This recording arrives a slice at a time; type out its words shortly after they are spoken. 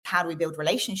how do we build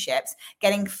relationships,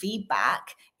 getting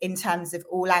feedback in terms of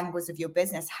all angles of your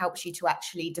business helps you to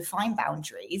actually define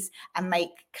boundaries and make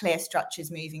clear structures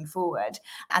moving forward.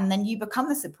 And then you become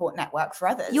the support network for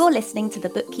others. You're listening to the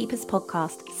Bookkeepers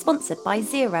Podcast, sponsored by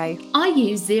Xero. I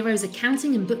use Xero's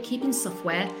accounting and bookkeeping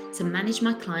software to manage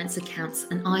my clients' accounts,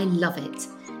 and I love it.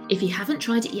 If you haven't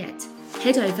tried it yet,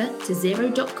 head over to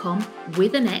Xero.com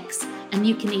with an X, and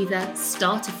you can either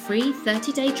start a free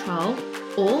 30-day trial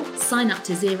or sign up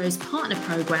to Xero's partner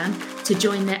program to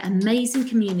join their amazing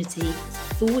community of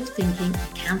forward-thinking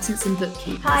accountants and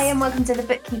bookkeepers. Hi, and welcome to the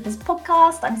Bookkeepers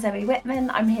Podcast. I'm Zoe Whitman.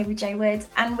 I'm here with Jo Wood,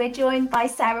 and we're joined by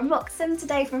Sarah Moxham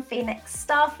today from Phoenix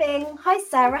Staffing. Hi,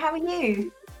 Sarah. How are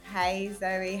you? Hey,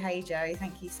 Zoe. Hey, Jo.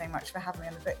 Thank you so much for having me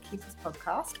on the Bookkeepers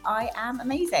Podcast. I am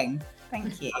amazing.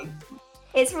 Thank you.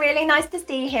 It's really nice to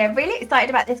see you here. Really excited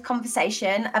about this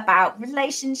conversation about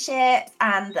relationships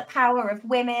and the power of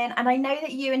women. And I know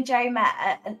that you and Jo met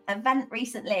at an event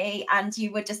recently, and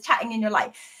you were just chatting and you're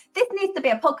like, this needs to be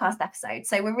a podcast episode.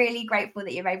 So we're really grateful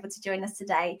that you're able to join us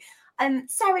today.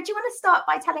 Sarah, do you want to start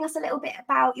by telling us a little bit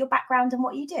about your background and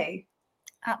what you do?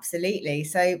 Absolutely.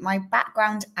 So my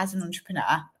background as an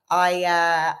entrepreneur,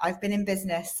 I've been in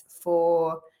business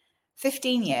for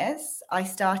 15 years. I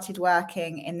started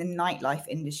working in the nightlife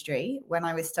industry when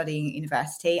I was studying at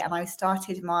university, and I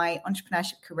started my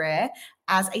entrepreneurship career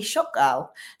as a shop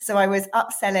girl. So I was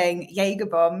upselling Jaeger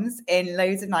bombs in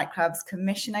loads of nightclubs,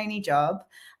 commission-only job,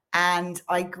 and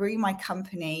I grew my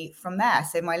company from there.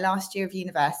 So my last year of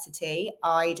university,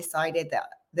 I decided that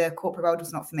the corporate world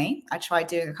was not for me. I tried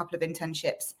doing a couple of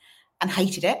internships and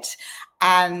hated it,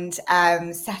 and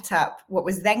set up what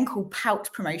was then called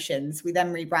Pout Promotions. We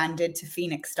then rebranded to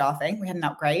Phoenix Staffing. We had an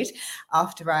upgrade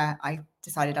after I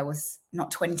decided I was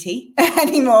not 20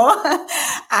 anymore.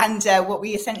 And what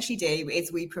we essentially do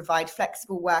is we provide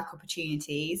flexible work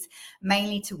opportunities,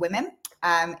 mainly to women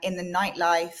in the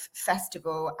nightlife,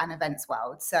 festival and events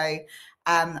world. So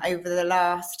over the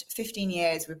last 15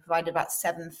 years, we've provided about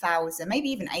 7,000, maybe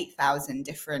even 8,000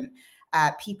 different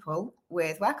people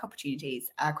with work opportunities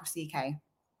across the UK.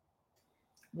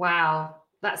 Wow,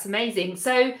 that's amazing.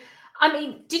 So, I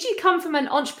mean, did you come from an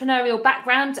entrepreneurial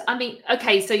background? I mean,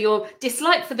 okay, so your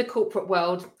dislike for the corporate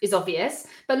world is obvious,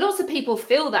 but lots of people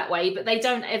feel that way, but they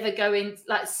don't ever go in,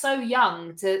 like, so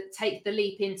young to take the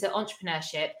leap into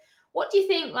entrepreneurship. What do you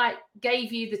think, like,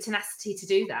 gave you the tenacity to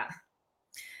do that?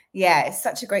 Yeah, it's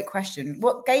such a great question.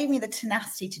 What gave me the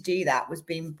tenacity to do that was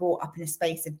being brought up in a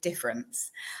space of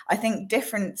difference. I think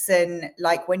difference in,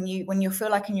 like, when you feel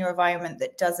like in your environment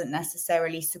that doesn't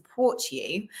necessarily support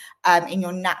you in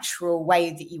your natural way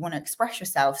that you want to express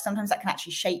yourself, sometimes that can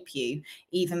actually shape you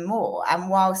even more. And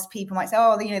whilst people might say,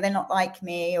 oh, they're not like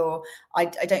me, or I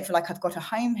don't feel like I've got a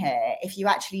home here, if you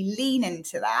actually lean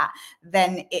into that,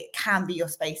 then it can be your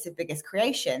space of biggest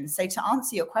creation. So to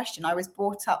answer your question, I was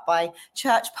brought up by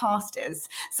church pastors.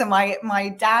 So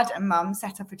my dad and mum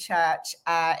set up a church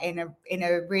in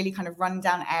a really kind of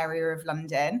rundown area of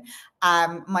London.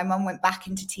 My mum went back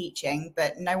into teaching,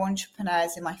 but no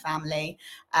entrepreneurs in my family.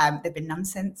 There've been none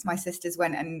since. My sisters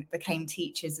went and became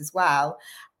teachers as well.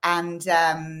 And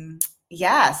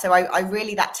so I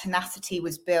really, that tenacity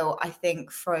was built, I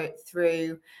think,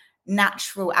 through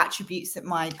natural attributes that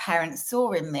my parents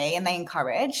saw in me and they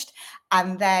encouraged,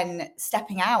 and then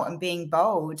stepping out and being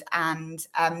bold and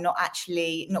not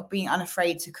being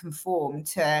unafraid to conform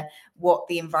to what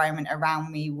the environment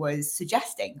around me was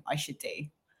suggesting I should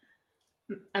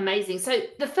do. Amazing. So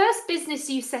the first business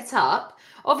you set up,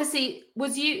 obviously,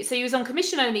 you was on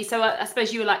commission only. So I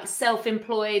suppose you were like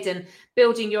self-employed and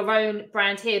building your own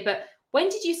brand here. But when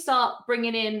did you start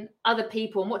bringing in other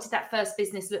people, and what did that first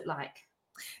business look like?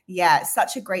 Yeah,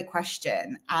 such a great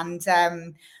question. And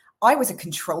I was a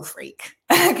control freak.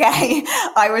 Okay.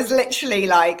 I was literally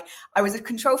I was a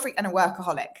control freak and a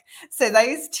workaholic. So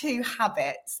those two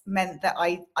habits meant that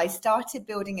I started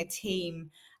building a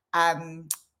team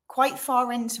quite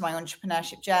far into my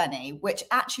entrepreneurship journey, which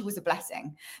actually was a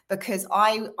blessing, because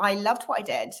I loved what I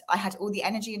did. I had all the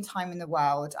energy and time in the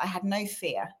world. I had no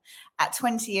fear. At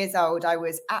 20 years old, I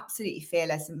was absolutely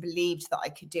fearless and believed that I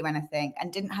could do anything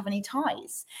and didn't have any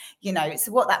ties,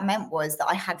 So what that meant was that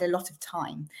I had a lot of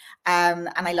time, and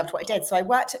I loved what I did. So I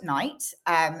worked at night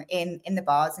in the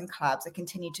bars and clubs. I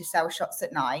continued to sell shots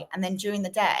at night. And then during the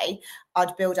day,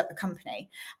 I'd build up the company.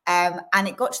 And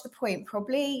it got to the point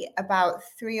probably about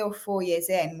 3 or 4 years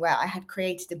in where I had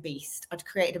created a beast. I'd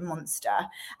created a monster,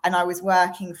 and I was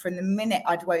working from the minute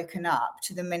I'd woken up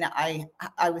to the minute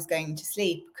I was going to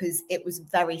sleep, because it was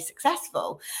very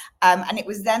successful. And it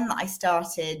was then that I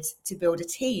started to build a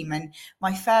team. And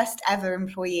my first ever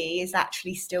employee is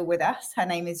actually still with us. Her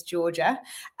name is Georgia.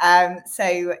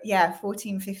 So yeah,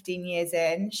 14, 15 years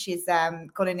in, she's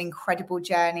got an incredible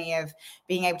journey of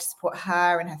being able to support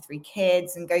her and her 3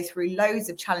 kids and go through loads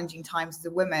of challenging times as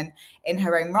a woman in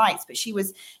her own rights. But she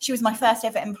was my first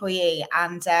ever employee,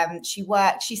 and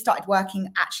she started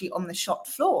working actually on the shop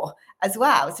floor as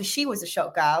well. So she was a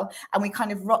shop girl, and we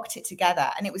kind of rocked it together.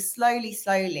 And it was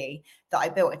slowly that I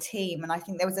built a team. And I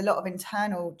think there was a lot of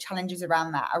internal challenges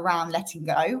around that, around letting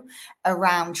go,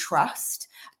 around trust,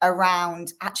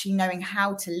 around actually knowing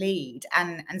how to lead.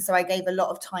 And so I gave a lot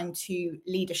of time to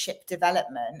leadership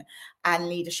development and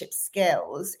leadership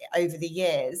skills over the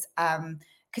years,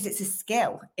 because it's a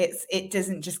skill. It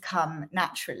doesn't just come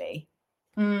naturally.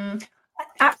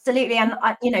 Absolutely. And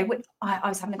I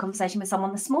was having a conversation with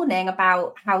someone this morning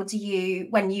about how do you,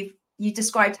 when you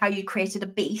described how you created a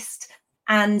beast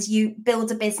and you build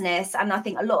a business, and I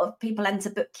think a lot of people enter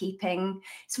bookkeeping.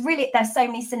 It's really, there's so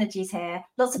many synergies here.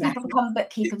 Lots of people become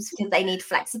bookkeepers because they need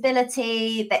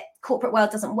flexibility, that corporate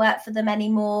world doesn't work for them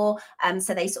anymore,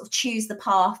 so they sort of choose the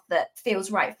path that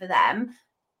feels right for them.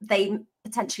 They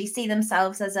potentially see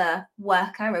themselves as a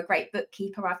worker, a great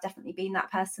bookkeeper. I've definitely been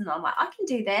that person. I'm like, I can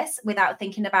do this, without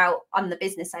thinking about I'm the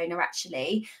business owner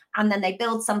actually. And then they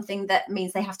build something that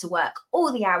means they have to work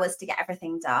all the hours to get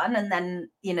everything done. And then,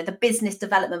 the business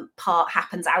development part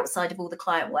happens outside of all the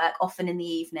client work, often in the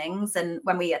evenings and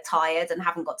when we are tired and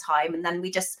haven't got time, and then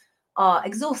we just are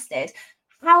exhausted.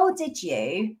 How did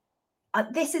you,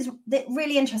 this is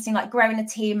really interesting, like growing a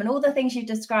team and all the things you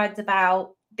described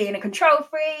about being a control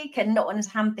freak and not wanting to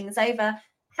hand things over.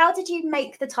 How did you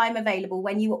make the time available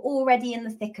when you were already in the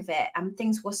thick of it and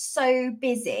things were so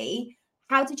busy?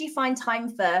 How did you find time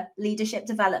for leadership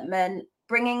development,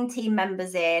 bringing team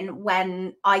members in,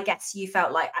 when I guess you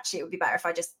felt like actually it would be better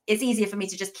if it's easier for me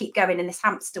to just keep going in this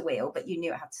hamster wheel, but you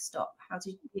knew it had to stop? How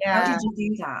did you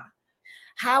do that?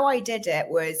 How I did it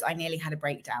was I nearly had a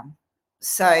breakdown.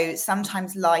 So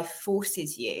sometimes life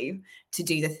forces you to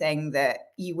do the thing that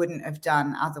you wouldn't have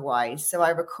done otherwise. So I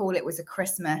recall it was a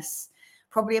Christmas,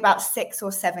 probably about 6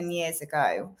 or 7 years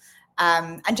ago.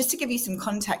 And just to give you some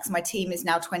context, my team is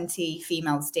now 20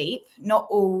 females deep, not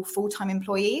all full-time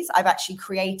employees. I've actually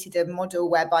created a model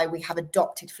whereby we have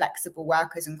adopted flexible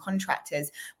workers and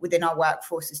contractors within our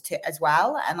workforces as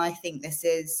well. And I think this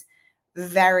is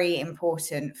very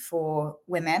important for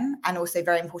women and also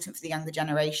very important for the younger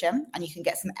generation. And you can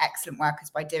get some excellent workers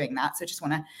by doing that. So I just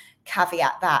want to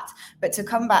caveat that. But to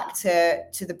come back to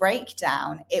the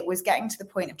breakdown, it was getting to the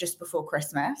point of just before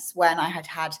Christmas when I had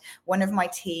one of my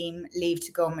team leave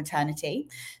to go on maternity,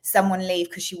 someone leave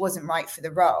because she wasn't right for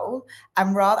the role.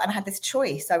 And I had this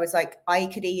choice. I was like, I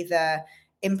could either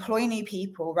employ new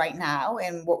people right now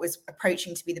in what was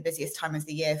approaching to be the busiest time of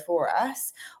the year for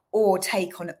us, or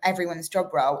take on everyone's job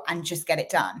role and just get it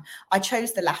done. I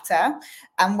chose the latter.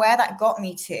 And where that got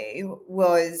me to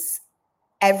was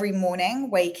every morning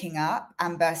waking up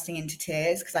and bursting into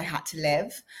tears because I had to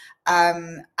live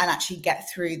and actually get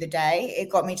through the day. It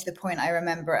got me to the point, I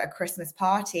remember at a Christmas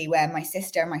party where my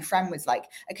sister and my friend was like,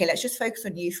 okay, let's just focus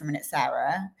on you for a minute,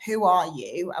 Sarah. Who are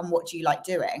you and what do you like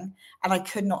doing? And I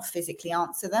could not physically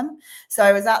answer them. So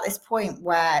I was at this point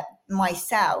where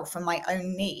myself and my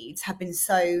own needs have been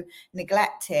so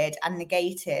neglected and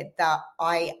negated that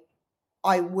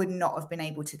I would not have been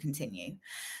able to continue.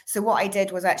 So what I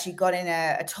did was actually got in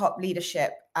a top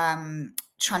leadership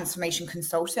transformation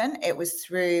consultant. It was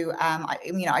through,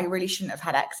 I really shouldn't have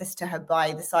had access to her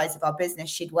by the size of our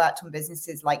business. She'd worked on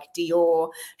businesses like Dior,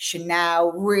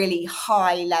 Chanel, really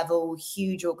high level,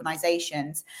 huge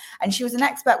organizations. And she was an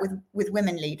expert with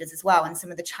women leaders as well, and some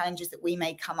of the challenges that we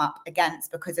may come up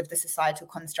against because of the societal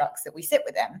constructs that we sit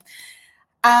within.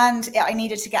 And I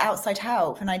needed to get outside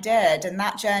help, and I did. And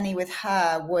that journey with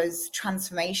her was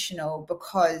transformational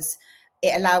because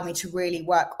it allowed me to really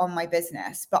work on my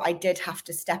business. But I did have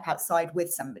to step outside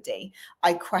with somebody.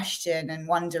 I question and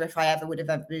wonder if I ever would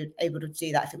have been able to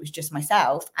do that if it was just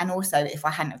myself, and also if I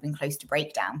hadn't have been close to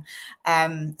breakdown.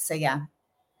 So yeah.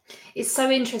 It's so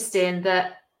interesting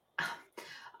that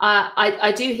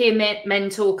I do hear men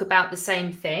talk about the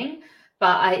same thing,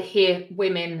 but I hear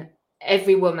women,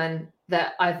 every woman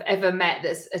that I've ever met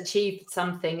that's achieved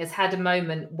something has had a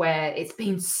moment where it's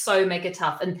been so mega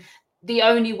tough. And the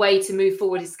only way to move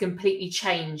forward is completely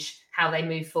change how they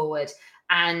move forward.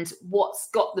 And what's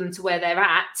got them to where they're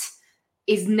at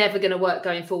is never going to work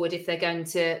going forward if they're going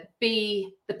to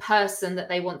be the person that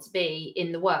they want to be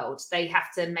in the world. They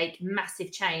have to make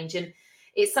massive change. And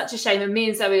it's such a shame. And me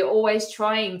and Zoe are always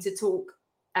trying to talk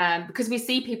because we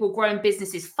see people growing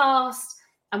businesses fast.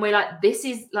 And we're like, this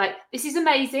is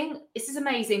amazing. This is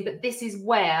amazing. But this is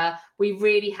where we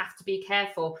really have to be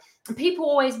careful. And people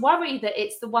always worry that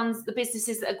it's the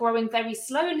businesses that are growing very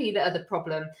slowly that are the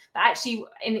problem. But actually,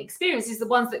 in experience, is the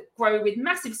ones that grow with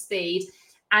massive speed.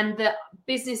 And the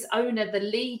business owner, the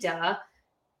leader,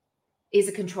 is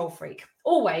a control freak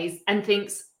always and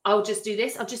thinks, I'll just do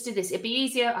this. It'd be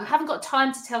easier. I haven't got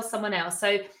time to tell someone else.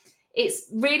 So it's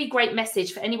really great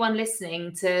message for anyone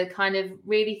listening to kind of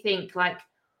really think like,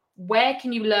 where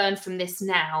can you learn from this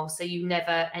now so you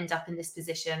never end up in this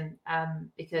position?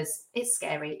 Because it's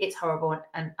scary, it's horrible,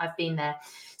 and I've been there.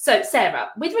 So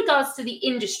Sarah, with regards to the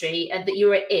industry that you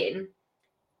were in,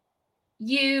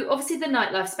 you obviously the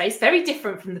nightlife space, very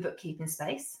different from the bookkeeping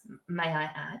space, may I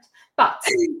add. But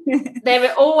there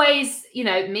are always,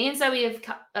 me and Zoe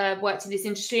have worked in this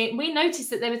industry, and we noticed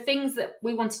that there were things that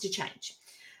we wanted to change.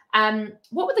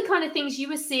 What were the kind of things you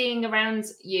were seeing around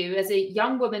you as a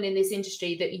young woman in this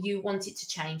industry that you wanted to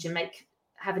change and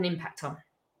have an impact on?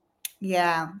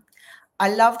 Yeah, I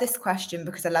love this question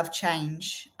because I love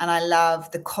change and I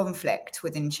love the conflict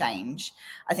within change.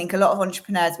 I think a lot of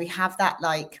entrepreneurs, we have that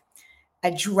like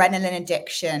adrenaline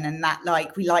addiction and that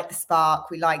like we like the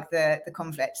spark, we like the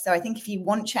conflict. So I think if you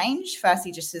want change,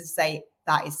 firstly, just to say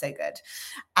that is so good.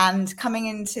 And coming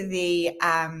into the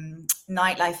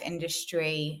nightlife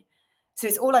industry, so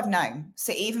it's all I've known.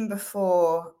 So even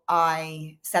before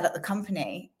I set up the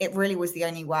company, it really was the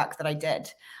only work that I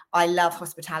did. I love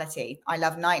hospitality. I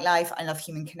love nightlife. I love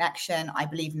human connection. I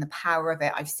believe in the power of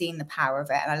it. I've seen the power of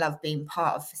it. And I love being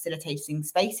part of facilitating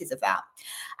spaces of that.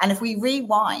 And if we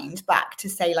rewind back to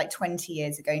say like 20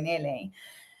 years ago nearly,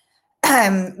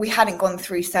 we hadn't gone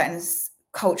through certain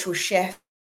cultural shifts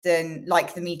than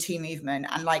like the Me Too movement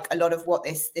and like a lot of what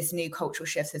this new cultural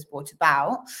shift has brought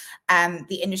about.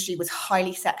 The industry was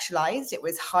highly sexualized. It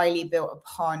was highly built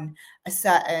upon a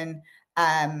certain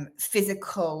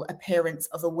physical appearance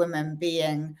of a woman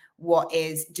being what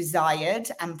is desired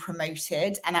and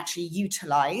promoted and actually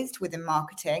utilized within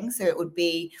marketing. So it would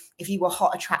be, if you were a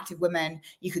hot, attractive woman,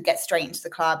 you could get straight into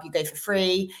the club, you go for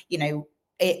free,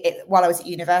 while I was at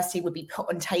university, would be put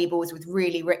on tables with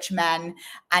really rich men,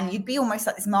 and you'd be almost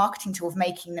like this marketing tool of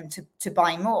making them to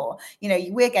buy more.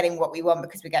 We're getting what we want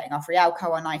because we're getting our free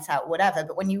alcohol, our night out, whatever.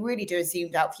 But when you really do a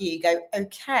zoomed out view, you go,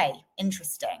 okay,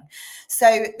 interesting.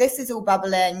 So this is all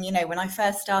bubbling. When I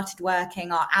first started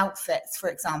working, our outfits, for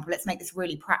example, let's make this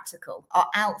really practical. Our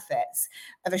outfits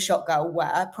of a shop girl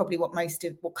were probably what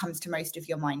comes to most of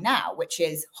your mind now, which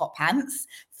is hot pants,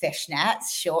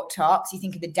 fishnets, short tops. You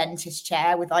think of the dentist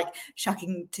chair with like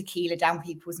chucking tequila down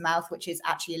people's mouth, which is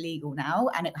actually illegal now.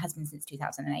 And it has been since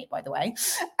 2008, by the way.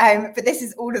 But this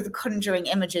is all of the conjuring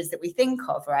images that we think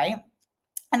of, right?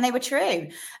 And they were true.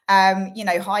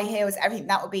 High heels, everything,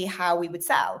 that would be how we would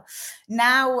sell.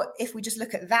 Now, if we just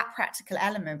look at that practical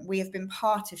element, we have been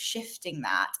part of shifting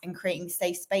that and creating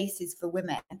safe spaces for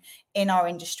women in our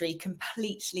industry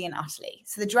completely and utterly.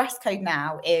 So the dress code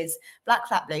now is black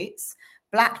flat boots,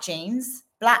 black jeans,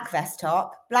 black vest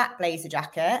top, black blazer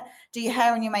jacket, do your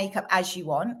hair and your makeup as you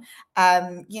want.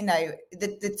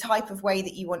 The type of way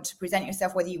that you want to present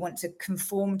yourself, whether you want to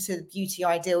conform to beauty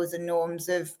ideals and norms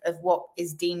of what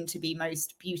is deemed to be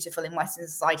most beautiful in Western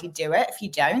society, do it. If you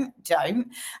don't.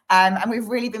 And we've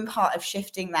really been part of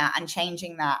shifting that and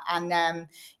changing that. And,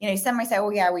 some may say, oh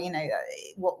yeah,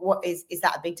 well, what is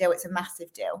that a big deal? It's a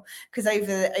massive deal. Because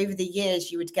over the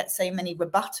years, you would get so many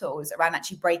rebuttals around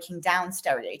actually breaking down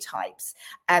stereotypes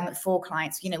for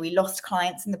clients. We lost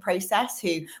clients in the process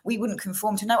who we wouldn't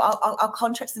conform to. No, our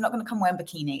contractors are not going to come wearing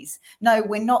bikinis. No,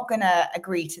 we're not going to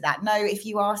agree to that. No, if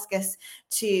you ask us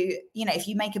to, if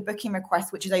you make a booking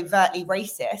request which is overtly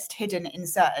racist, hidden in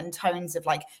certain tones of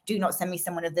like, do not send me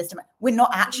someone of this, we're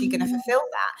not actually going to fulfill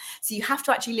that. So you have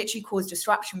to actually literally cause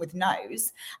disruption with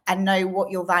no's and know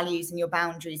what your values and your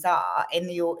boundaries are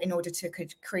in order to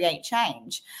create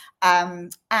change.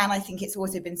 And I think it's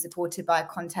also been supported by a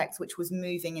context which was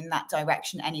moving in that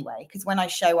direction anyway. Because when I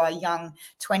show our young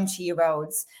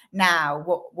 20-year-olds now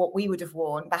what we would have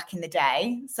worn back in the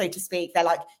day, so to speak, they're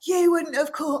like, you wouldn't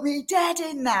have caught me dead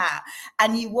in that.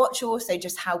 And you watch also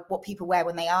just what people wear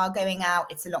when they are going out.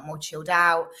 It's a lot more chilled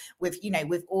out.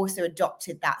 We've also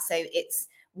adopted that. So it's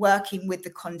working with the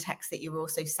context that you're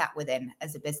also sat within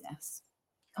as a business.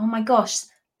 Oh my gosh.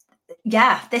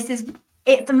 Yeah,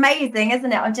 it's amazing,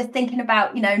 isn't it? I'm just thinking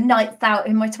about, nights out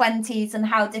in my 20s and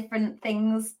how different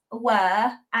things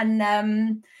were.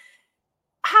 And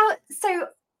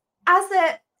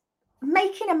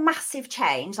making a massive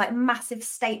change, like massive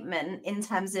statement in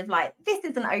terms of like, this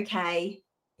isn't okay.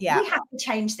 Yeah. We have to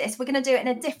change this. We're going to do it in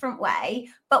a different way,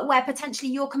 but where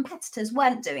potentially your competitors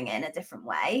weren't doing it in a different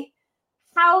way.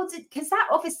 Because that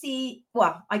obviously,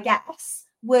 well, I guess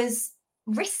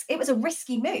it was a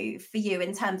risky move for you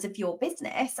in terms of your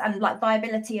business and like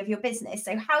viability of your business.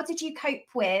 So how did you cope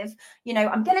with,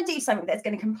 I'm going to do something that's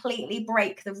going to completely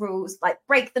break the rules, like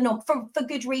break the norm for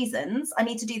good reasons. I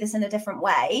need to do this in a different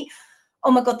way.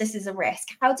 Oh my God, this is a risk.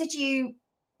 How did you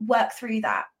work through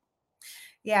that?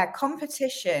 Yeah,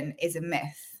 competition is a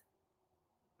myth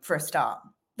for a start.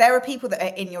 There are people that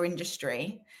are in your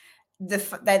industry.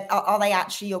 Are they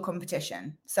actually your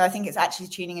competition? So I think it's actually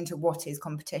tuning into what is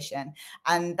competition.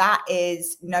 And that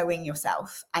is knowing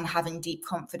yourself and having deep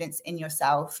confidence in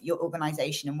yourself, your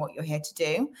organization, and what you're here to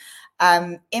do.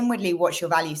 Inwardly, what's your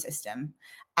value system?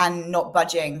 And not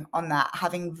budging on that,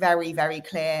 having very, very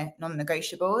clear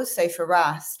non-negotiables. So for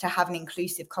us to have an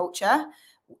inclusive culture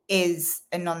is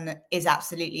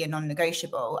absolutely a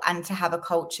non-negotiable, and to have a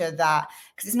culture that,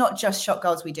 because it's not just shop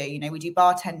girls we do, we do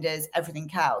bartenders, everything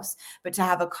else, but to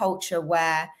have a culture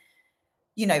where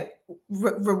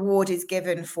reward is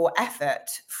given for effort,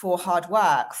 for hard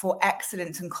work, for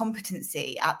excellence and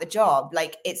competency at the job.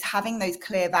 Like, it's having those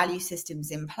clear value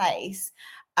systems in place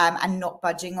and not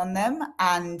budging on them,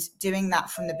 and doing that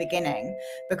from the beginning,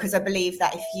 because I believe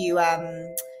that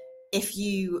if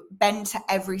you bend to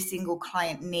every single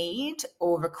client need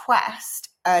or request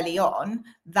early on,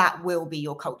 that will be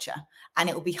your culture, and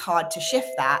it will be hard to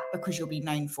shift that because you'll be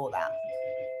known for that.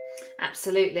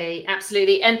 Absolutely.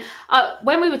 And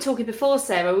when we were talking before,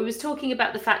 Sarah, we was talking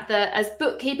about the fact that as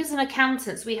bookkeepers and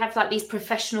accountants, we have like these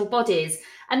professional bodies,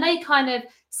 and they kind of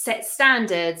set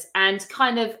standards and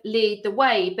kind of lead the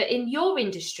way. But in your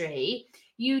industry,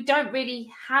 you don't really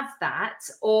have that.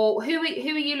 Or who are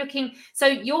you looking? So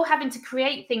you're having to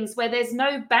create things where there's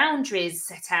no boundaries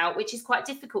set out, which is quite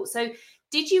difficult. So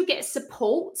did you get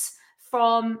support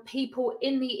from people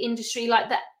in the industry like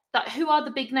that? Who are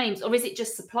the big names, or is it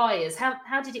just suppliers?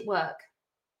 How did it work?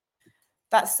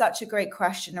 That's such a great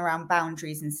question around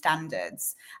boundaries and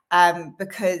standards,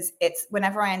 because it's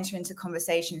whenever I enter into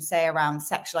conversations, say around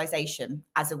sexualization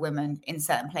as a woman in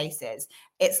certain places,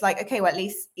 it's like, okay, well, at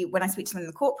least when I speak to them in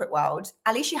the corporate world,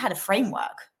 at least you had a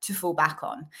framework to fall back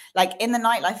on. Like in the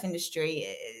nightlife industry,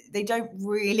 they don't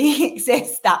really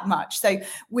exist that much. So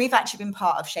we've actually been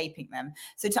part of shaping them.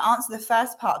 So to answer the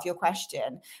first part of your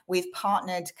question, we've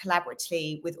partnered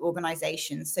collaboratively with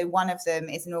organizations. So one of them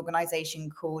is an organization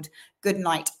called Good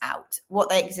Night Out. What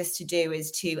they exist to do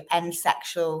is to end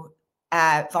sexual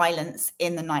violence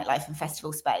in the nightlife and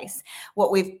festival space.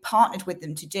 What we've partnered with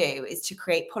them to do is to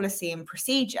create policy and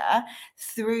procedure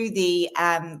through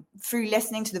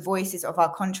listening to the voices of our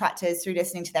contractors, through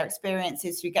listening to their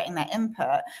experiences, through getting their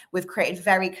input. We've created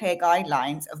very clear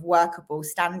guidelines of workable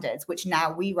standards, which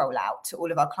now we roll out to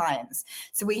all of our clients.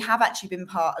 So we have actually been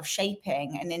part of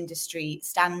shaping an industry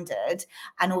standard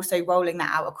and also rolling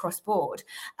that out across board.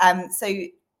 So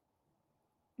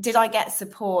did I get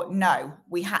support? No.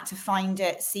 We had to find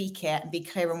it, seek it, and be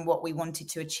clear on what we wanted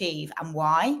to achieve and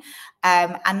why.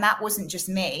 And that wasn't just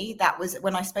me. That was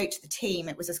when I spoke to the team,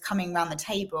 it was us coming around the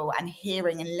table and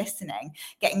hearing and listening,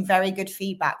 getting very good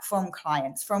feedback from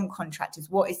clients, from contractors.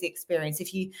 What is the experience?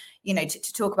 If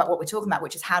to talk about what we're talking about,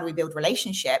 which is how do we build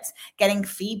relationships, getting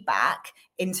feedback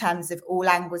in terms of all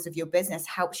angles of your business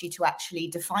helps you to actually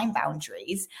define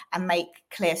boundaries and make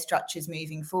clear structures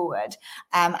moving forward.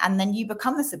 And then you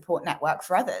become the support network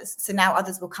for others. So now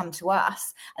others will come to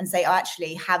us and say,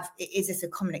 is this a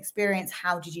common experience?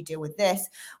 How did you deal with this?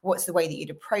 What's the way that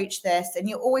you'd approach this? And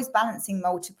you're always balancing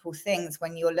multiple things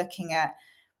when you're looking at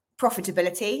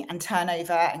profitability and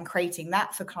turnover and creating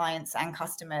that for clients and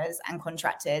customers and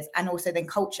contractors, and also then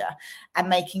culture and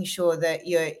making sure that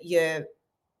you're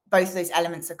both of those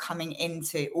elements are coming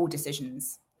into all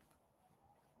decisions.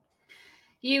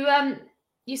 You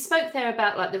spoke there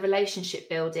about like the relationship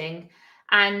building,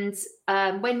 and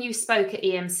when you spoke at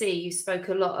EMC, you spoke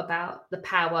a lot about the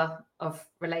power of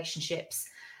relationships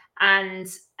and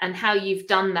how you've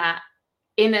done that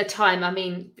in a time,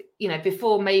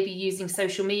 before maybe using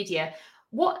social media.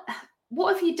 What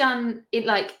have you done in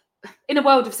a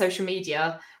world of social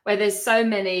media where there's so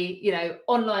many,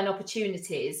 online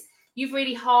opportunities? You've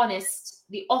really harnessed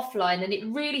the offline, and it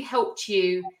really helped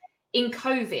you in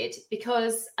COVID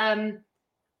because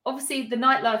obviously the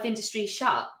nightlife industry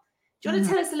shut. Do you want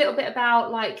to tell us a little bit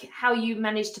about how you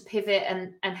managed to pivot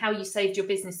and how you saved your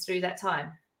business through that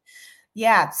time?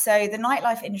 Yeah, so the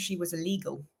nightlife industry was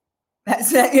illegal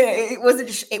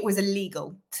It was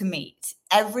illegal to meet.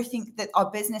 Everything that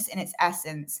our business in its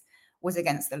essence was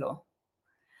against the law.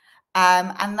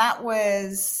 And that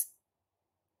was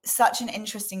such an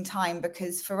interesting time,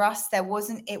 because for us, it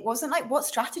wasn't like, what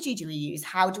strategy do we use?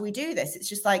 How do we do this? It's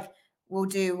just like, we'll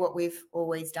do what we've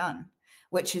always done,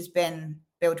 which has been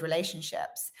build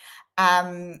relationships.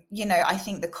 I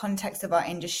think the context of our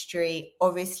industry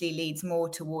obviously leads more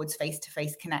towards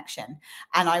face-to-face connection.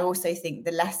 And I also think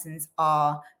the lessons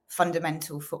are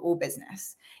fundamental for all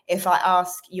business. If I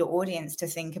ask your audience to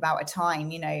think about a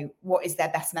time, what is their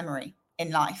best memory in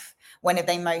life? When have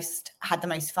they had the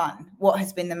most fun? What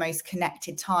has been the most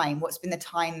connected time? What's been the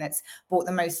time that's brought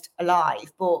the most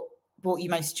alive, brought you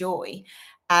most joy?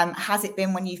 Has it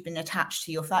been when you've been attached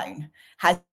to your phone?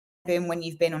 Has it been when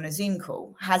you've been on a Zoom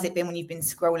call? Has it been when you've been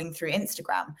scrolling through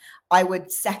Instagram? I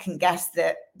would second guess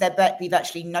that there'd be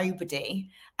virtually nobody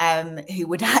who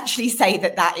would actually say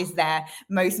that is their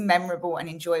most memorable and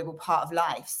enjoyable part of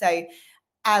life. So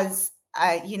as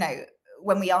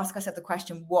when we ask ourselves the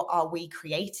question, what are we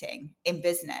creating in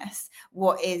business?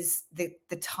 What is the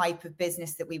type of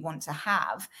business that we want to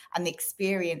have, and the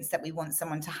experience that we want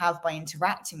someone to have by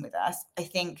interacting with us? I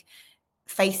think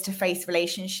face-to-face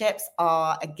relationships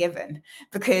are a given,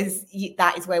 because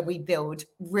that is where we build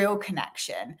real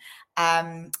connection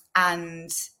and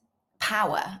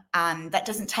power. And that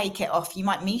doesn't take it off. You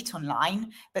might meet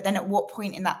online, but then at what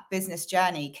point in that business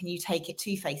journey can you take it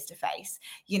to face-to-face?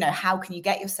 How can you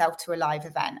get yourself to a live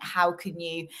event? How can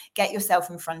you get yourself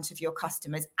in front of your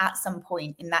customers at some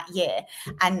point in that year?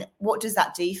 And what does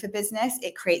that do for business?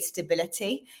 It creates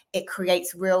stability. It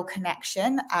creates real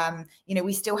connection.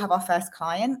 We still have our first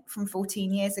client from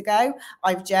 14 years ago.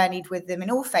 I've journeyed with them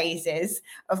in all phases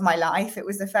of my life. It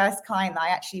was the first client that I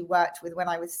actually worked with when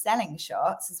I was selling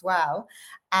shots as well.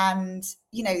 And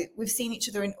we've seen each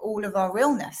other in all of our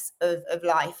realness of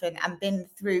life, and been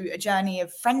through a journey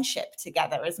of friendship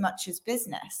together as much as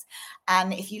business.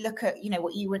 And if you look at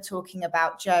what you were talking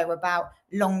about, Joe, about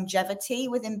longevity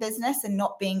within business and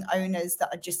not being owners that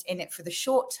are just in it for the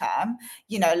short term,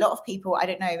 a lot of people, I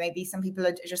don't know, maybe some people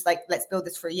are just like, let's build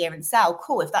this for a year and sell.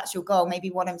 Cool, if that's your goal. Maybe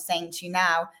what I'm saying to you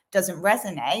now doesn't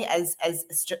resonate as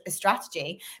a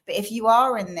strategy. But if you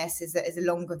are in this as a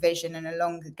longer vision and a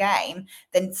longer game,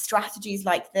 then strategies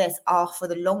like this are for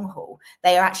the long haul.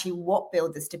 They are actually what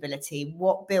build the stability,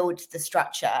 what builds the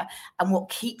structure, and what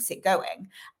keeps it going,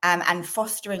 and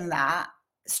fostering that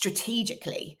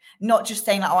strategically, not just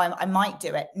saying like, I might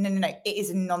do it. No. It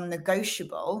is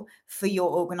non-negotiable for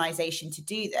your organization to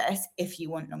do this if you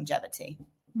want longevity.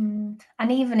 And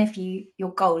even if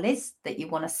your goal is that you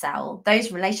want to sell,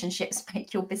 those relationships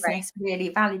make your business really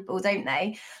valuable, don't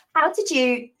they? How did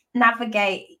you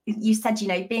navigate? You said,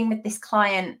 being with this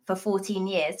client for 14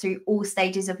 years through all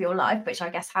stages of your life, which I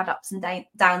guess had ups and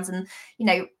downs. And,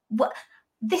 what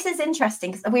this is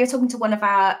interesting, because we were talking to one of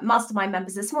our mastermind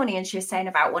members this morning, and she was saying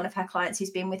about one of her clients who's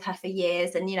been with her for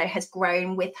years and, has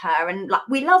grown with her. And like,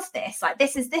 we love this. Like,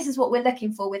 this is what we're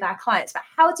looking for with our clients. But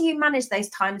how do you manage those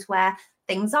times where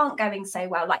things aren't going so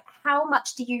well? Like, how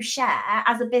much do you share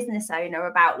as a business owner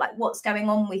about like what's going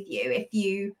on with you, if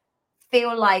you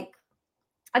feel like,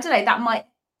 I don't know, that might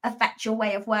affect your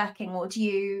way of working? Or do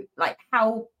you like,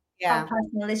 how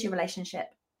personal is your relationship?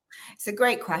 It's a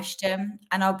great question,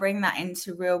 and I'll bring that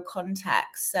into real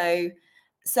context. So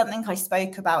something I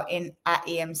spoke about at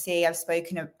EMC, I've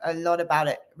spoken a lot about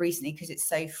it recently because it's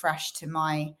so fresh to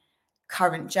my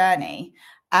current journey.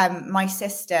 My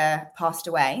sister passed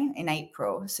away in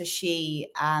April. So she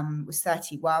was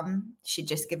 31. She'd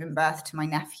just given birth to my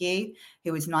nephew,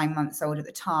 who was 9 months old at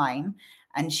the time,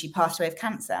 and she passed away of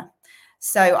cancer.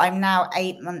 So I'm now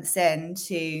 8 months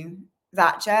into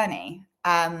that journey.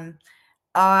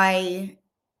 I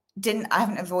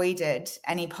haven't avoided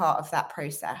any part of that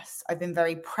process. I've been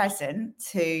very present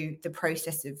to the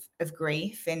process of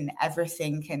grief in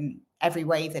everything and every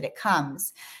way that it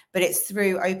comes, but it's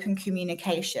through open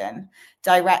communication,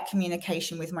 direct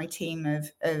communication with my team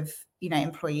of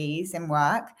employees in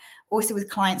work, also with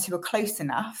clients who are close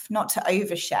enough not to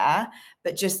overshare,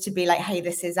 but just to be like, hey,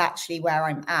 this is actually where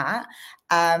I'm at,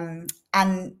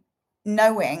 and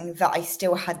knowing that I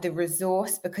still had the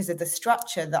resource because of the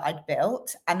structure that I'd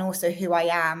built, and also who I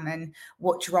am and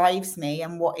what drives me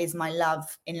and what is my love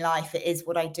in life. It is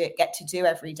what I get to do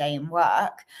every day in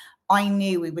work. I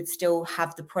knew we would still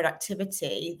have the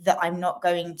productivity, that I'm not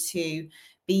going to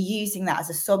be using that as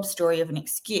a sob story of an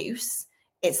excuse.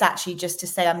 It's actually just to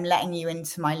say, I'm letting you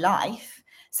into my life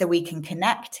so we can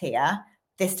connect here.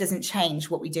 This doesn't change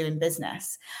what we do in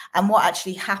business. And what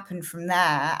actually happened from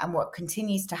there, and what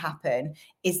continues to happen,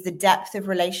 is the depth of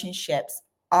relationships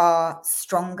are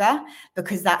stronger,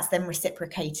 because that's then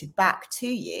reciprocated back to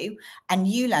you, and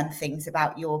you learn things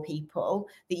about your people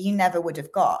that you never would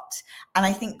have got. And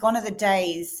I think gone are the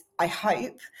days, I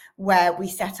hope, where we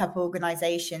set up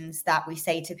organizations that we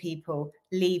say to people,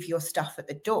 leave your stuff at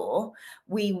the door.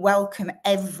 We welcome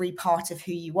every part of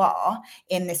who you are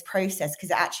in this process,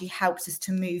 because it actually helps us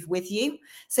to move with you.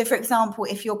 So for example,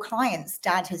 if your client's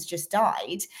dad has just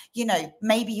died, you know,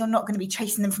 maybe you're not going to be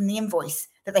chasing them from the invoice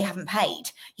that they haven't paid,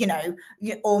 you know,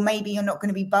 or maybe you're not going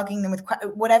to be bugging them with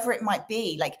whatever it might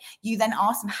be. Like, you then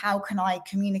ask them, how can I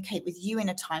communicate with you in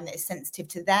a time that is sensitive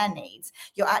to their needs?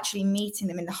 You're actually meeting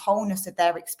them in the wholeness of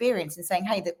their experience and saying,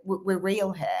 hey, that we're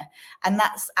real here. And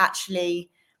that's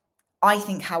actually, I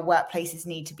think, how workplaces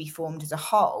need to be formed as a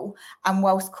whole. And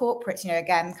whilst corporates, you know,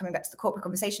 again, coming back to the corporate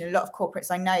conversation, a lot of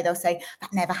corporates I know, they'll say,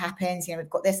 that never happens, you know, we've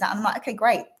got this, that. And I'm like, okay,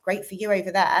 great for you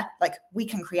over there. Like, we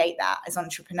can create that as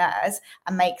entrepreneurs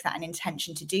and make that an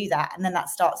intention to do that. And then that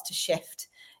starts to shift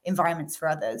environments for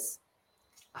others.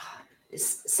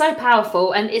 It's so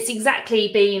powerful. And it's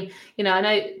exactly been, you know, I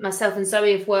know myself and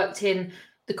Zoe have worked in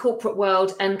the corporate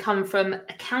world and come from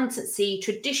accountancy,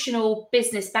 traditional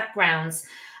business backgrounds.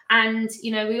 And,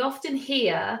 you know, we often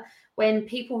hear when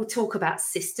people talk about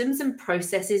systems and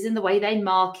processes and the way they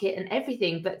market and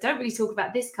everything, but don't really talk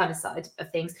about this kind of side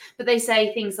of things. But they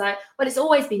say things like, well, it's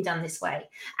always been done this way.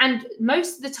 And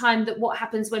most of the time, that what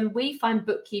happens when we find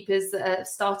bookkeepers that have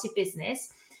started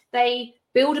business, they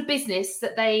build a business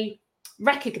that they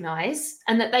recognize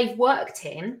and that they've worked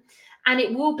in. And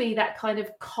it will be that kind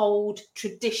of cold,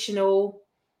 traditional,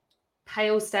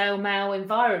 pale, stale male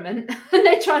environment, and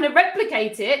they're trying to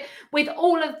replicate it with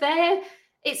all of their,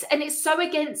 it's so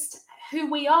against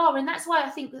who we are. And that's why I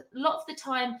think that a lot of the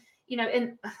time, you know,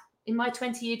 in my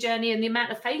 20-year journey and the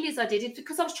amount of failures I did, it's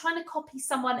because I was trying to copy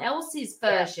someone else's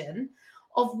version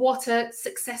of what a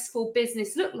successful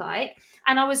business looked like.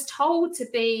 And I was told to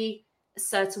be a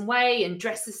certain way and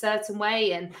dress a certain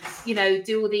way and, you know,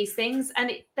 do all these things, and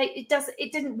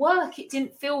it didn't work. It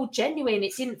didn't feel genuine.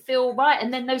 It didn't feel right.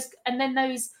 And then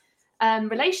those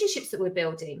relationships that we're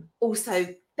building, also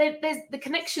there's the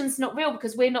connection's not real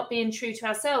because we're not being true to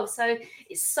ourselves. So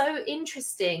it's so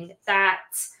interesting that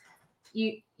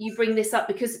you bring this up,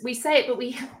 because we say it, but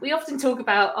we often talk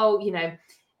about, oh, you know,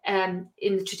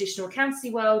 in the traditional accountancy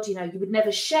world, you know, you would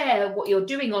never share what you're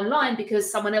doing online because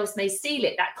someone else may steal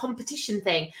it, that competition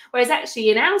thing. Whereas actually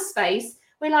in our space,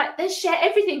 we're like, let's share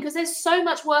everything because there's so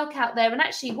much work out there. And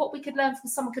actually what we could learn from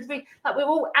someone could really, like, we're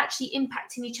all actually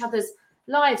impacting each other's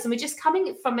lives, and we're just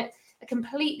coming from it a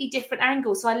completely different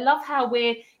angle. So I love how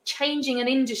we're changing an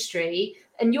industry,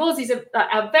 and yours is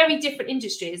a very different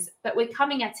industries, but we're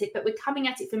coming at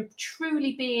it from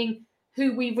truly being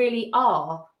who we really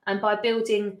are, and by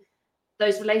building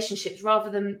those relationships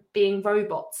rather than being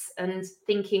robots and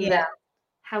thinking that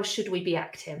how should we be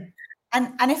acting.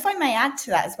 And if I may add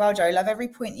to that as well, Jo, I love every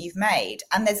point you've made.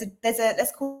 And there's a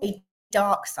let's call it a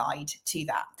dark side to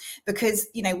that, because,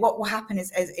 you know, what will happen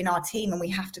is in our team, and we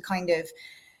have to kind of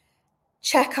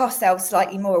check ourselves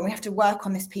slightly more, and we have to work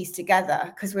on this piece together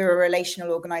because we're a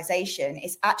relational organization,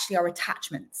 is actually our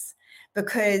attachments.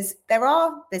 Because there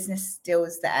are business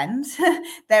deals that end.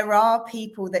 There are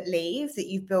people that leave that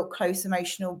you've built close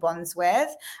emotional bonds with.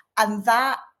 And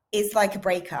that is like a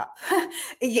breakup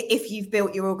if you've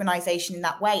built your organization in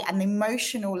that way. And the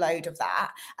emotional load of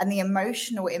that and the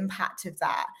emotional impact of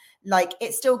that, like,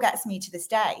 it still gets me to this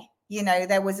day. You know,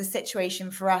 there was a situation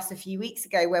for us a few weeks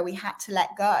ago where we had to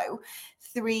let go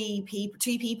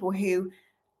two people who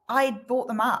I brought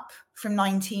them up from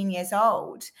 19 years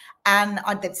old, and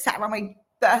they'd sat around my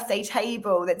birthday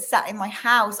table, they'd sat in my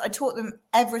house. I taught them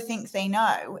everything they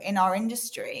know in our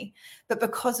industry, but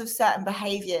because of certain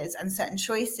behaviors and certain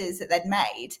choices that they'd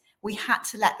made, we had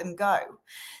to let them go.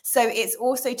 So it's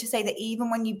also to say that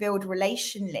even when you build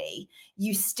relationally,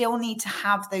 you still need to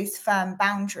have those firm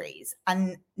boundaries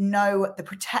and know the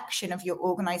protection of your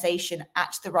organization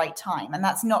at the right time. And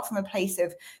that's not from a place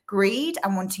of greed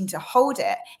and wanting to hold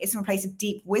it. It's from a place of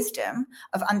deep wisdom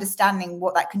of understanding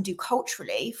what that can do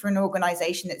culturally for an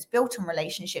organization that's built on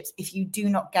relationships. If you do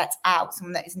not get out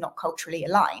someone that is not culturally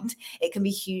aligned, it can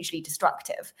be hugely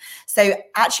destructive. So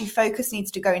actually focus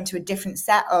needs to go into a different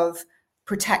set of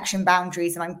protection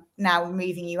boundaries, and I'm now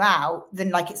moving you out,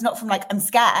 then, like, it's not from like I'm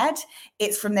scared,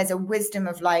 it's from there's a wisdom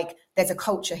of like there's a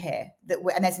culture here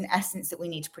and there's an essence that we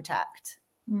need to protect.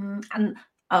 And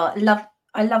I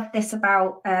love this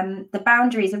about the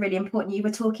boundaries are really important. You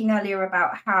were talking earlier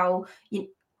about how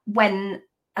when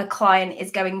a client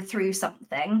is going through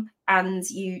something and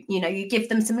you give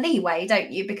them some leeway,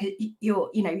 don't you, because you're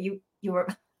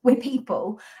we're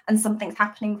people and something's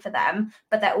happening for them,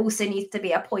 but there also needs to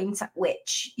be a point at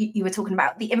which you were talking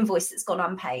about the invoice that's gone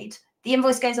unpaid. The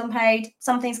invoice goes unpaid,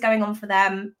 something's going on for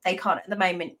them, they can't at the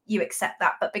moment, you accept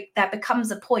that, but there becomes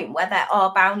a point where there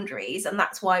are boundaries, and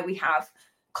that's why we have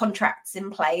contracts in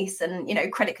place and, you know,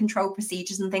 credit control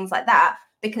procedures and things like that,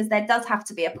 because there does have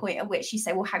to be a point at which you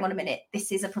say, well, hang on a minute,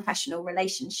 this is a professional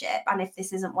relationship, and if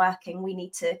this isn't working, we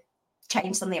need to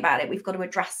change something about it, we've got to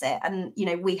address it, and, you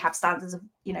know, we have standards of,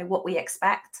 you know, what we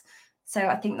expect. So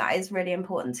I think that is really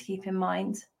important to keep in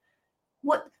mind.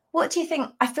 What do you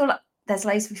think? I feel like there's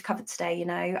loads we've covered today, you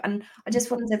know, and I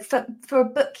just wondered, for a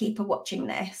bookkeeper watching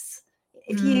this,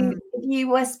 if you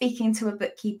were speaking to a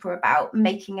bookkeeper about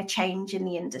making a change in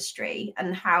the industry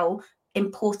and how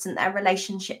important their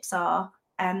relationships are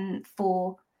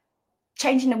for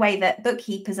changing the way that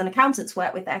bookkeepers and accountants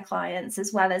work with their clients,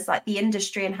 as well as like the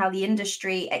industry and how the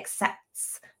industry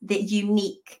accepts the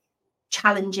unique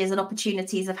challenges and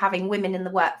opportunities of having women in the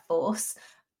workforce,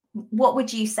 what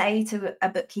would you say to a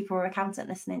bookkeeper or accountant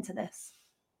listening to this?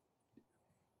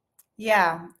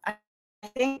 Yeah, I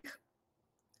think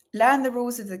learn the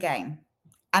rules of the game.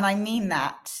 And I mean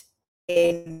that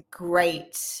in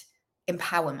great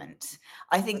empowerment.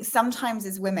 I think sometimes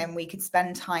as women, we could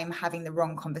spend time having the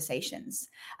wrong conversations.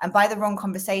 And by the wrong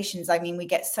conversations, I mean, we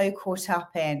get so caught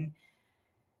up in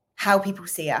how people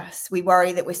see us. We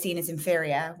worry that we're seen as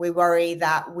inferior. We worry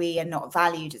that we are not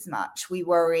valued as much. We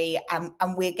worry, and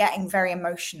we're getting very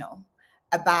emotional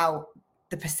about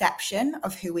the perception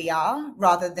of who we are,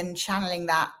 rather than channeling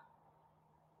that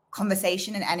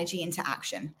conversation and energy into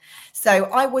action. So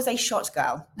I was a shot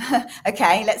girl.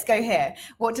 Okay, let's go here.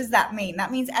 What does that mean? That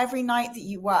means every night that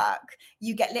you work,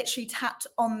 you get literally tapped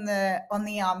on the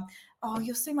arm. Oh,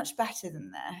 you're so much better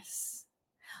than this.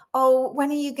 Oh,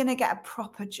 when are you going to get a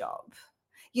proper job?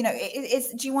 You know,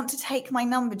 do you want to take my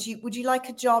number? Would you like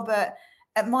a job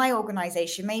at my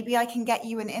organization? Maybe I can get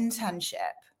you an internship.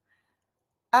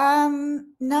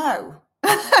 No.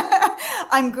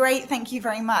 I'm great, thank you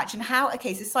very much. And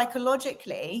so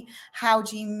psychologically, how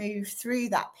do you move through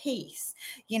that piece?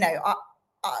 You know,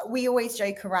 we always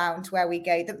joke around where we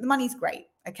go, the money's great.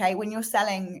 Okay, when you're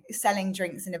selling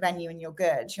drinks in a venue and you're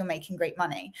good, you're making great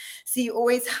money. So you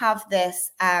always have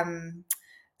this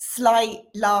slight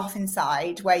laugh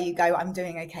inside where you go, I'm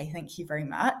doing okay, thank you very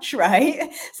much,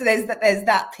 right? So there's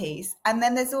that piece. And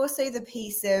then there's also the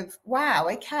piece of, wow,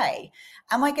 okay,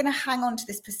 am I going to hang on to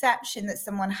this perception that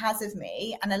someone has of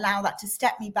me and allow that to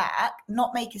step me back,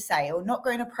 not make a sale, not go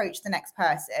and approach the next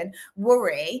person,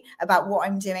 worry about what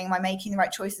I'm doing, am I making the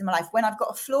right choices in my life, when I've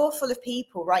got a floor full of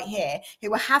people right here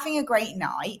who are having a great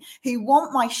night, who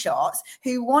want my shots,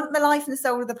 who want the life and the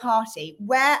soul of the party?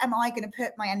 Where am I going to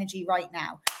put my energy right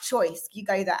now? Choice, you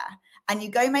go there and you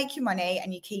go make your money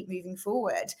and you keep moving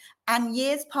forward. And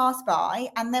years pass by,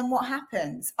 and then what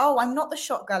happens? Oh, I'm not the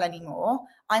shot girl anymore.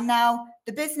 I'm now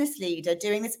the business leader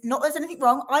doing this. Not there's anything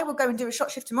wrong. I will go and do a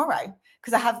shot shift tomorrow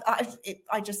because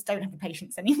I just don't have the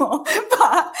patience anymore.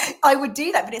 But I would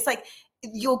do that. But it's like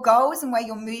your goals and where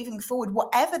you're moving forward,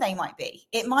 whatever they might be.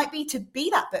 It might be to be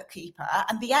that bookkeeper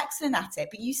and be excellent at it,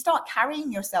 but you start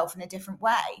carrying yourself in a different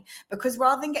way, because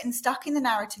rather than getting stuck in the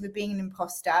narrative of being an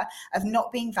imposter, of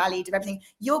not being valued, of everything,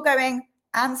 you're going,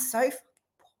 and so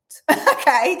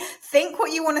okay, think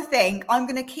what you want to think. I'm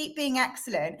going to keep being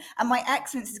excellent, and my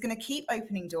excellence is going to keep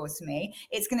opening doors for me.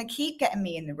 It's going to keep getting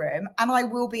me in the room, and I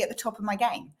will be at the top of my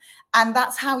game. And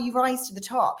that's how you rise to the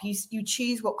top. You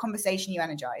choose what conversation you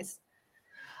energize.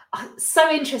 So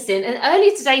interesting. And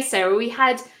earlier today, Sarah, we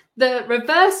had the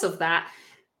reverse of that.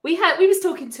 We was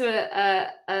talking to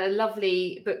a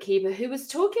lovely bookkeeper who was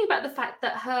talking about the fact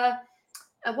that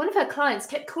one of her clients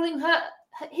kept calling her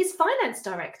his finance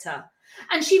director,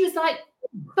 and she was like,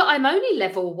 "But I'm only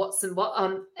level Watson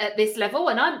at this level,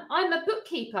 and I'm a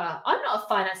bookkeeper. I'm not a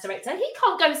finance director. He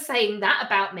can't go saying that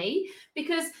about me,"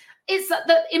 because it's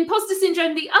the imposter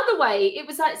syndrome the other way. It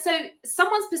was like, so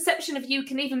someone's perception of you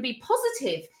can even be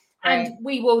positive. Right. And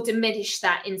we will diminish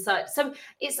that inside. So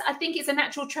I think it's a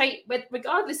natural trait,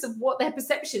 regardless of what their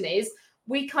perception is,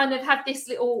 we kind of have this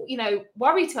little,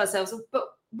 worry to ourselves. But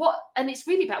and it's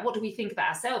really about what do we think about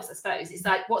ourselves, I suppose. It's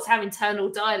like, what's our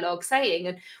internal dialogue saying?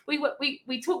 And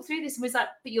we talked through this and was like,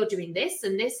 but you're doing this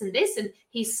and this and this, and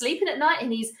he's sleeping at night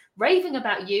and he's raving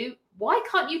about you. Why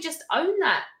can't you just own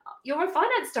that? You're a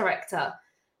finance director.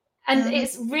 And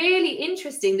It's really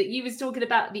interesting that you was talking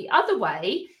about the other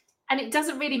way. And it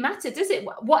doesn't really matter, does it?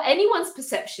 What anyone's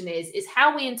perception is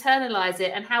how we internalize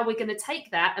it and how we're going to take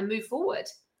that and move forward.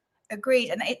 Agreed.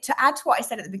 And to add to what I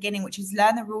said at the beginning, which is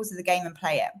learn the rules of the game and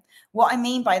play it. What I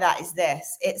mean by that is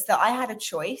this. It's that I had a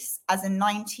choice as a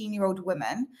 19-year-old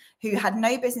woman who had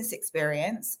no business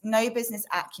experience, no business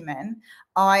acumen.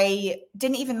 I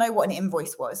didn't even know what an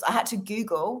invoice was. I had to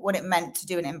Google what it meant to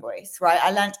do an invoice, right?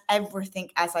 I learned everything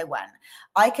as I went.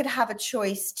 I could have a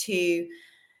choice to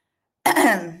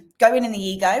go in the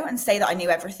ego and say that I knew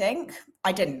everything.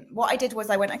 I didn't. What I did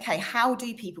was I went, okay, how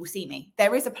do people see me?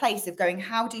 There is a place of going,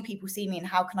 how do people see me and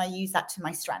how can I use that to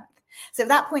my strength? So at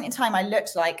that point in time, I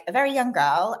looked like a very young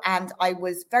girl and I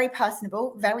was very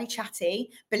personable, very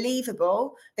chatty,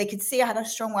 believable. They could see I had a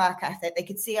strong work ethic. They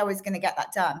could see I was going to get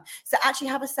that done. So actually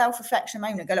have a self-reflection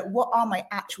moment and go, look, what are my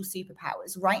actual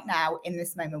superpowers right now in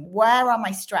this moment? Where are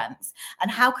my strengths?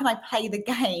 And how can I play the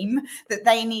game that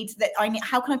they need, that I need?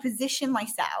 How can I position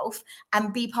myself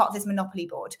and be part of this Monopoly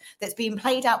board that's being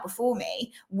played out before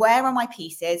me? Where are my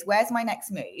pieces? Where's my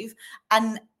next move?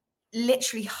 And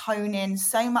literally hone in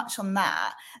so much on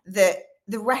that the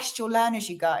rest you'll learn as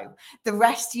you go. The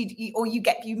rest you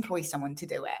employ someone to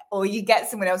do it, or you get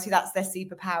someone else who that's their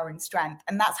superpower and strength,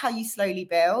 and that's how you slowly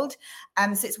build.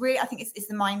 So it's really, I think it's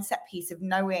the mindset piece of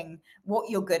knowing what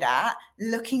you're good at,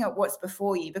 looking at what's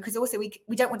before you, because also we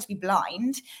don't want to be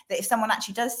blind, that if someone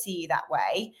actually does see you that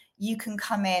way, you can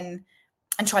come in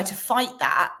and try to fight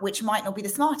that, which might not be the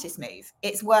smartest move.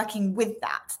 It's working with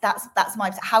that. That's my,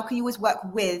 how can you always work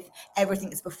with everything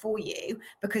that's before you?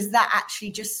 Because that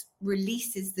actually just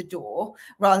releases the door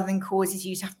rather than causes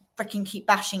you to freaking keep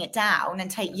bashing it down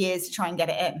and take years to try and get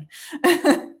it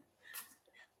in.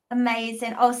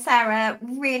 Amazing. Oh, Sarah,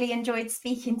 really enjoyed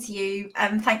speaking to you.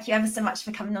 Thank you ever so much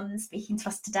for coming on and speaking to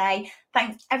us today.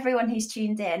 Thanks everyone who's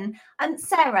tuned in. And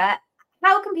Sarah,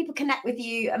 how can people connect with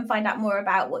you and find out more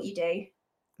about what you do?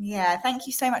 Yeah, thank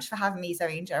you so much for having me,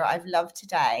 Zoe and Joe. I've loved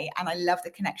today, and I love the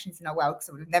connections in our world, because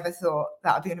I would have never thought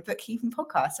that I'd be on a bookkeeping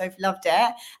podcast. So I've loved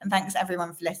it, and thanks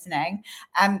everyone for listening.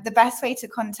 The best way to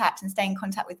contact and stay in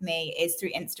contact with me is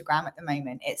through Instagram at the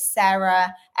moment. It's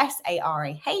Sarah,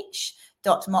 SARAH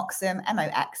 .moxham,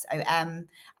 MOXOM, and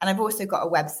I've also got a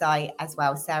website as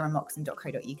well,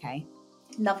 sarahmoxham.co.uk.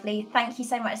 Lovely. Thank you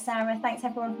so much, Sarah. Thanks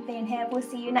everyone for being here. We'll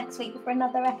see you next week for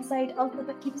another episode of the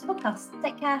Bookkeepers Podcast.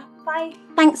 Take care. Bye.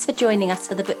 Thanks for joining us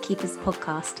for the Bookkeepers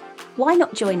Podcast. Why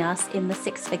not join us in the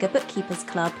Six Figure Bookkeepers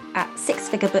Club at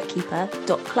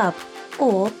sixfigurebookkeeper.club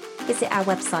or visit our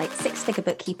website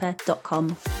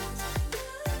sixfigurebookkeeper.com.